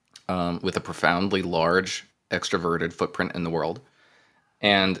 with a profoundly large, extroverted footprint in the world,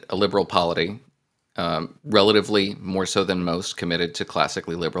 and a liberal polity, relatively more so than most, committed to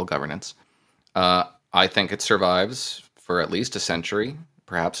classically liberal governance. I think it survives for at least a century,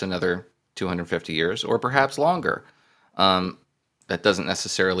 perhaps another 250 years, or perhaps longer. That doesn't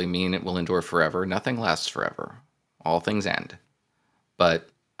necessarily mean it will endure forever. Nothing lasts forever. All things end. But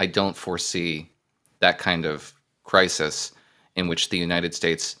I don't foresee that kind of crisis in which the United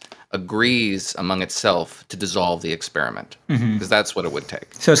States agrees among itself to dissolve the experiment, because that's what it would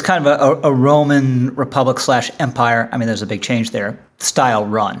take. So it's kind of a Roman Republic / empire. I mean, there's a big change there. Style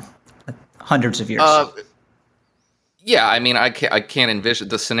run, like hundreds of years. Yeah, I mean, I can't envision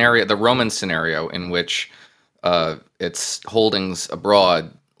the Roman scenario in which its holdings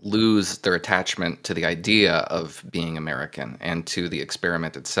abroad lose their attachment to the idea of being American and to the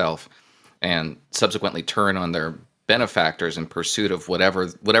experiment itself, and subsequently turn on their benefactors in pursuit of whatever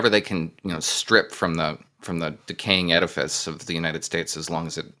they can, strip from the decaying edifice of the United States as long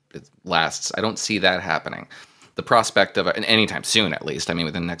as it lasts. I don't see that happening. The prospect of anytime soon, at least, I mean,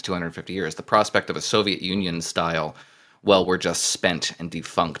 within the next 250 years, the prospect of a Soviet Union style, well, we're just spent and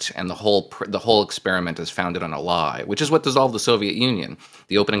defunct, and the whole experiment is founded on a lie, which is what dissolved the Soviet Union.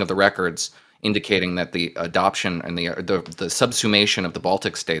 The opening of the records indicating that the adoption and the subsumation of the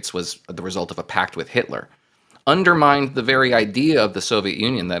Baltic states was the result of a pact with Hitler, undermined the very idea of the Soviet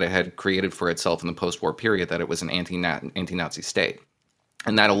Union that it had created for itself in the post-war period, that it was an anti-Nazi state.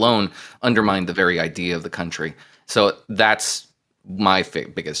 And that alone undermined the very idea of the country. So that's my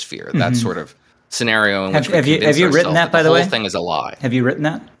biggest fear, that sort of scenario in which have you written that, by the way? The whole thing is a lie. Have you written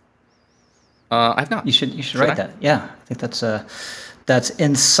that? I've not. You should write that. Yeah, I think that's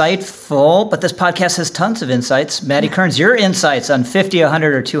insightful. But this podcast has tons of insights. Maddie Kearns, your insights on 50,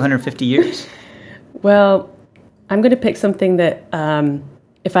 100, or 250 years? Well, I'm going to pick something that,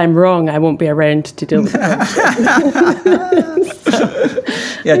 if I'm wrong, I won't be around to deal with.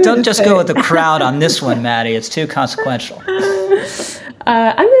 Yeah, don't just go with the crowd on this one, Maddie. It's too consequential.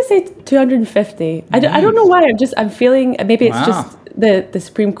 I'm going to say 250. I don't know why. I'm feeling, maybe it's just the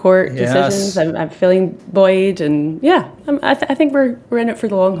Supreme Court decisions. I'm feeling buoyed, and I think we're in it for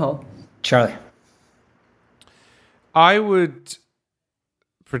the long haul. Charlie? I would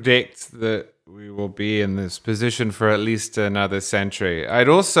predict that we will be in this position for at least another century. I'd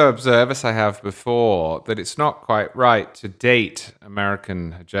also observe, as I have before, that it's not quite right to date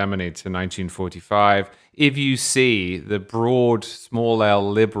American hegemony to 1945 if you see the broad, small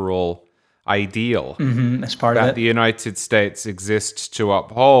L liberal ideal as part of that it. the United States exists to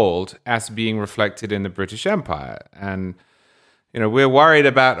uphold as being reflected in the British Empire. And we're worried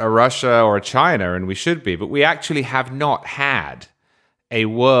about a Russia or a China, and we should be, but we actually have not had a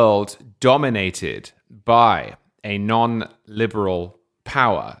world dominated by a non-liberal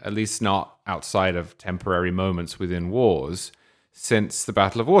power, at least not outside of temporary moments within wars, since the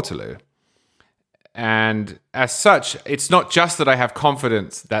Battle of Waterloo. And as such, it's not just that I have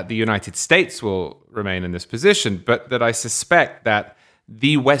confidence that the United States will remain in this position, but that I suspect that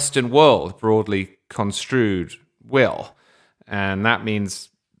the Western world, broadly construed, will. And that means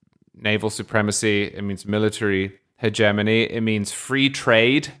naval supremacy, it means military hegemony, it means free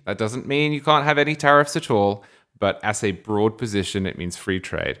trade. That doesn't mean you can't have any tariffs at all, but as a broad position, it means free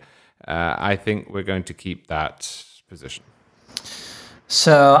trade. I think we're going to keep that position.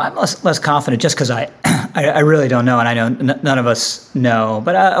 So I'm less confident just because I really don't know, and I know none of us know,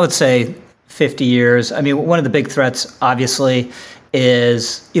 but I would say 50 years. I mean, one of the big threats, obviously,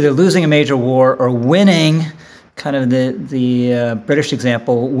 is either losing a major war or winning, kind of the British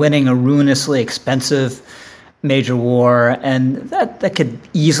example, winning a ruinously expensive major war, and that could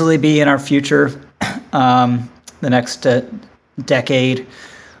easily be in our future, the next decade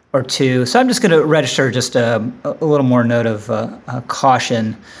or two. So I'm just going to register just a little more note of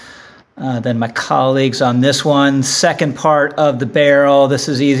caution than my colleagues on this one. Second part of the barrel. This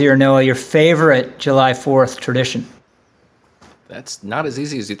is easier, Noah. Your favorite July 4th tradition? That's not as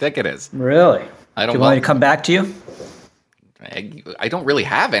easy as you think it is. Really? Do you want me to come back to you? I don't really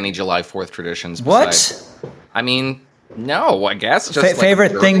have any July 4th traditions. What? I mean, no, I guess. Just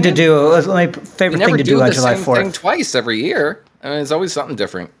favorite thing to do. Favorite thing to do on July 4th. We never do the same thing twice every year. I mean, there's always something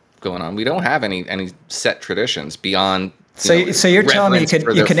different going on. We don't have any set traditions beyond. So you're telling me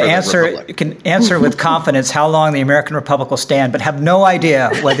you can answer with confidence how long the American Republic will stand, but have no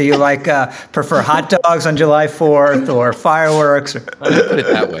idea whether you prefer hot dogs on July 4th or fireworks. Put it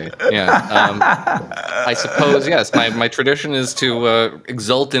that way. Yeah. I suppose yes. My tradition is to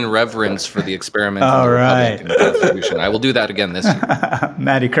exult in reverence for the experiment of the Republic and the Constitution. I will do that again this year.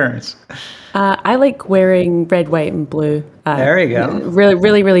 Maddie Kearns. I like wearing red, white, and blue. There you go. Really,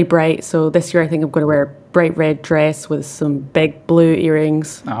 really, really bright. So this year I think I'm going to wear a bright red dress with some big blue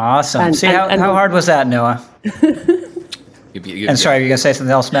earrings. Awesome. How hard was that, Noah? And sorry, you're going to say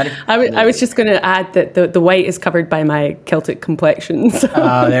something else, Maddie? I was just going to add that the white is covered by my Celtic complexion. So.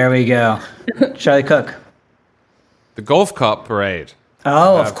 Oh, there we go. Charlie Cook. The golf cart parade.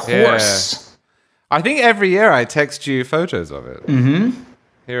 Oh, of course. I think every year I text you photos of it. Mm-hmm.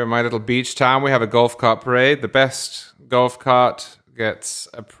 Here in my little beach town, we have a golf cart parade. The best golf cart gets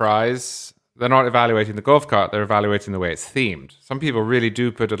a prize. They're not evaluating the golf cart, they're evaluating the way it's themed. Some people really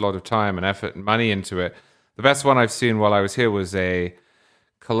do put a lot of time and effort and money into it. The best one I've seen while I was here was a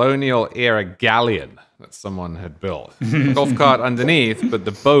colonial-era galleon that someone had built. A golf cart underneath, but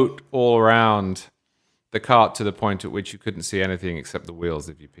the boat all around the cart to the point at which you couldn't see anything except the wheels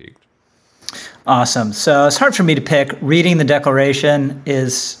if you peeked. Awesome. So it's hard for me to pick. Reading the Declaration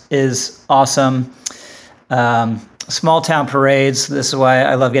is awesome. Small town parades. This is why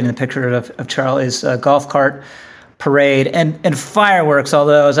I love getting the picture of Charlie's golf cart parade and fireworks.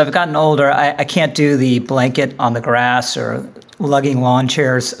 Although as I've gotten older, I can't do the blanket on the grass or lugging lawn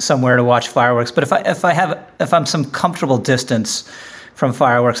chairs somewhere to watch fireworks. But if I'm some comfortable distance from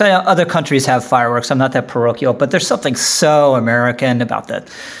fireworks. I know other countries have fireworks. I'm not that parochial, but there's something so American about the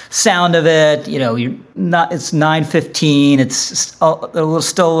sound of it. You know, it's 9:15. It's still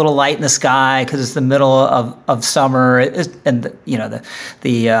a little light in the sky because it's the middle of summer. And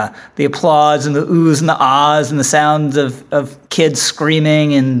the applause and the oohs and the ahs and the sounds of kids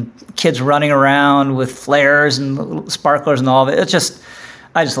screaming and kids running around with flares and sparklers and all of it.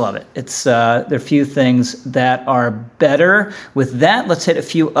 I just love it. There are few things that are better. With that, let's hit a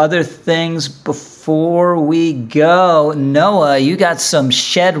few other things before we go. Noah, you got some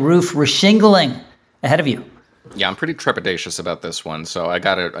shed roof reshingling ahead of you. Yeah, I'm pretty trepidatious about this one. So I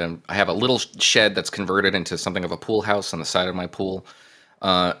have a little shed that's converted into something of a pool house on the side of my pool,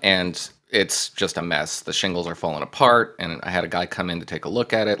 and it's just a mess. The shingles are falling apart, and I had a guy come in to take a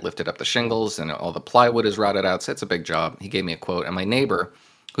look at it, lifted up the shingles, and all the plywood is rotted out. So it's a big job. He gave me a quote, and my neighbor,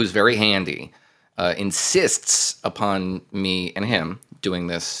 who's very handy, insists upon me and him doing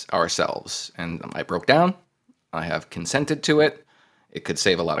this ourselves. And I broke down. I have consented to it. It could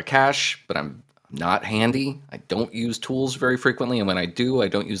save a lot of cash, but I'm not handy. I don't use tools very frequently, and when I do, I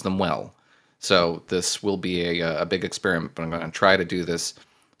don't use them well. So this will be a big experiment, but I'm going to try to do this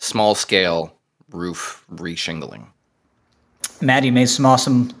small-scale roof reshingling. Matt, you made some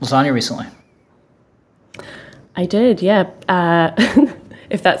awesome lasagna recently. I did, yeah.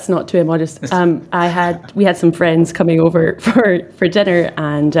 If that's not too immodest. We had some friends coming over for dinner,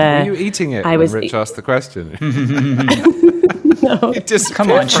 and were you eating it? Rich asked the question. No.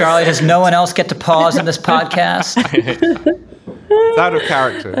 Come on, Charlie. Does no one else get to pause in this podcast? It's out of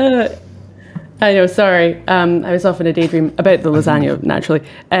character. I know. Sorry, I was off in a daydream about the lasagna naturally.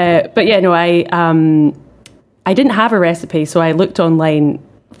 But yeah, no, I didn't have a recipe, so I looked online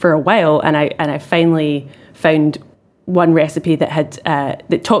for a while, and I finally found one recipe that had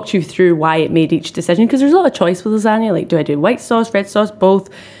that talked you through why it made each decision, because there's a lot of choice with lasagna. Like, do I do white sauce, red sauce, both?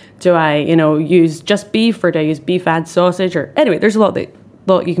 Do I, use just beef, or do I use beef and sausage? Or anyway, there's a lot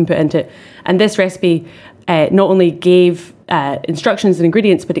you can put into it. And this recipe not only gave instructions and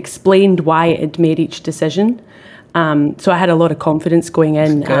ingredients, but explained why it had made each decision. So I had a lot of confidence going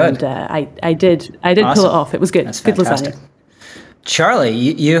in, and I did awesome. Pull it off. It was good. That's good fantastic. lasagna. Charlie,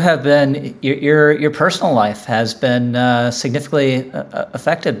 you have been your personal life has been significantly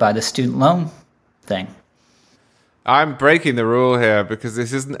affected by the student loan thing. I'm breaking the rule here because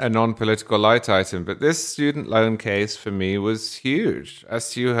this isn't a non-political light item, but this student loan case for me was huge.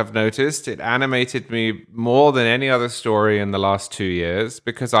 As you have noticed, it animated me more than any other story in the last 2 years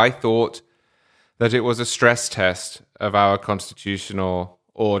because I thought that it was a stress test of our constitutional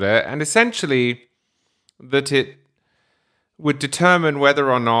order, and essentially that it would determine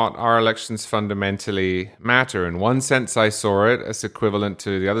whether or not our elections fundamentally matter. In one sense, I saw it as equivalent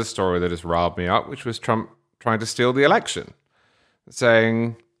to the other story that has riled me up, which was Trump trying to steal the election,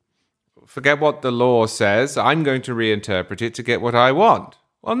 saying, forget what the law says, I'm going to reinterpret it to get what I want.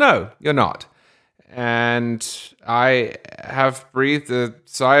 Well, no, you're not. And I have breathed a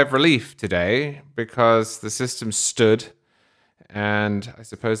sigh of relief today because the system stood, and I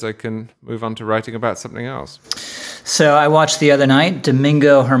suppose I can move on to writing about something else. So I watched the other night,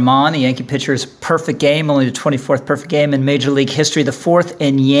 Domingo Germán, the Yankee pitcher's perfect game, only the 24th perfect game in Major League history, the fourth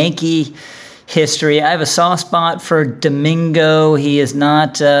in Yankee history. I have a soft spot for Domingo. He is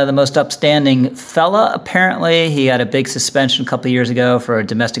not the most upstanding fella, apparently. He had a big suspension a couple of years ago for a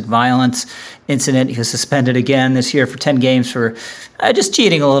domestic violence incident. He was suspended again this year for 10 games for just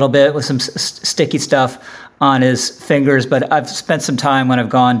cheating a little bit with some sticky stuff on his fingers. But I've spent some time when I've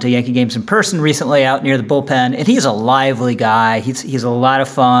gone to Yankee games in person recently out near the bullpen, and he's a lively guy. He's a lot of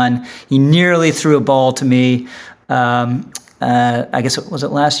fun. He nearly threw a ball to me. I guess was it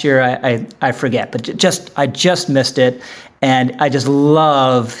last year? I forget, but I just missed it, and I just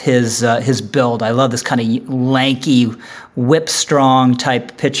love his build. I love this kind of lanky, whip strong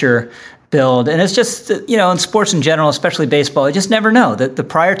type pitcher build, and it's just in sports in general, especially baseball, you just never know. The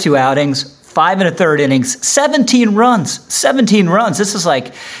prior 2 outings, 5 1/3 innings, 17 runs. This is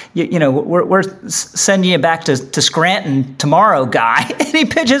like, we're sending you back to Scranton tomorrow, guy. And he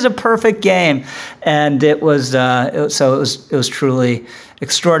pitches a perfect game, and it was truly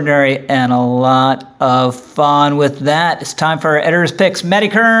extraordinary and a lot of fun. With that, it's time for our editor's picks. Maddie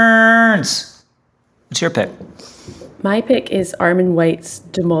Kearns, what's your pick? My pick is Armond White's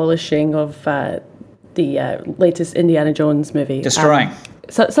demolishing of the latest Indiana Jones movie. Destroying.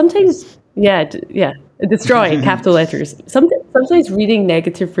 So sometimes. Yeah, destroying, capital letters. Sometimes reading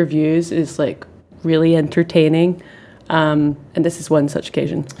negative reviews is like really entertaining, and this is one such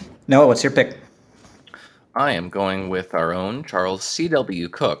occasion. Noah, what's your pick? I am going with our own Charles C.W.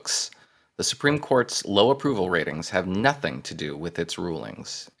 Cooks. The Supreme Court's low approval ratings have nothing to do with its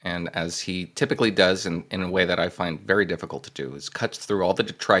rulings, and as he typically does in a way that I find very difficult to do, is cuts through all the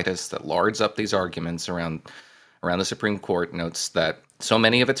detritus that lards up these arguments around the Supreme Court, notes that so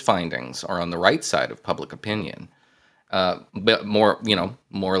many of its findings are on the right side of public opinion, but more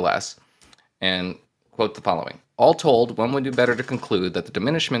or less, and quote the following. All told, one would do better to conclude that the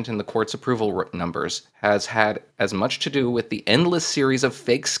diminishment in the court's approval numbers has had as much to do with the endless series of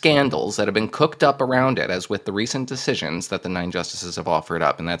fake scandals that have been cooked up around it as with the recent decisions that the 9 justices have offered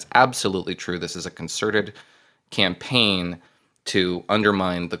up. And that's absolutely true. This is a concerted campaign to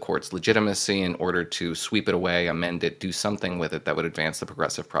undermine the court's legitimacy in order to sweep it away, amend it, do something with it that would advance the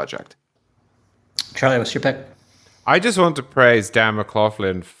progressive project. Charlie, what's your pick? I just want to praise Dan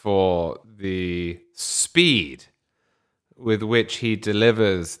McLaughlin for the speed with which he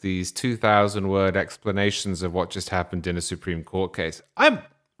delivers these 2,000-word explanations of what just happened in a Supreme Court case. I'm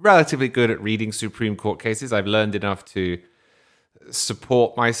relatively good at reading Supreme Court cases. I've learned enough to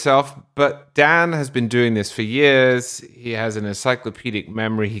support myself, but Dan has been doing this for years. He has an encyclopedic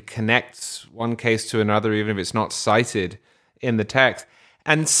memory. He connects one case to another, even if it's not cited in the text.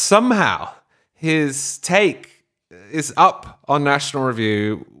 And somehow his take is up on National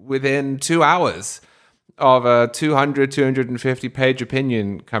Review within 2 hours of a 250 page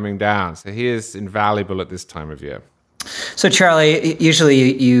opinion coming down. So he is invaluable at this time of year. So, Charlie,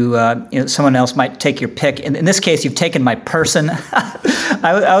 usually you someone else might take your pick. In this case, you've taken my person.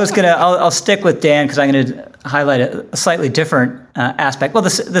 I'll stick with Dan because I'm going to highlight a slightly different aspect. Well,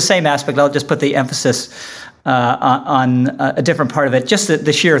 the same aspect. I'll just put the emphasis on a different part of it. Just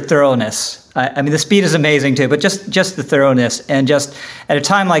the sheer thoroughness. I mean, the speed is amazing too, but just the thoroughness, and just at a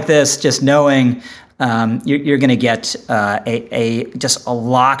time like this, just knowing. You're going to get a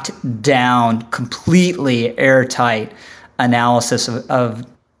locked down, completely airtight analysis of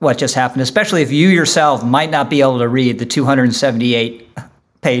what just happened, especially if you yourself might not be able to read the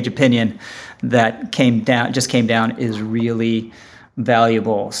 278-page opinion that came down is really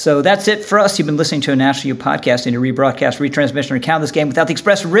valuable. So that's it for us. You've been listening to a National U podcast, and a rebroadcast, retransmission, or recount of this game without the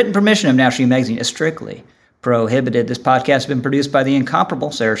express written permission of National U Magazine is strictly prohibited. This podcast has been produced by the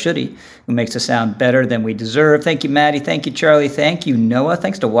incomparable Sarah Schutte, who makes us sound better than we deserve. Thank you, Maddie. Thank you, Charlie. Thank you, Noah.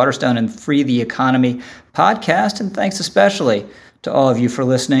 Thanks to Waterstone and Free the Economy podcast. And thanks especially to all of you for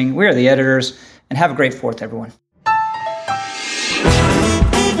listening. We are the editors, and have a great 4th, everyone.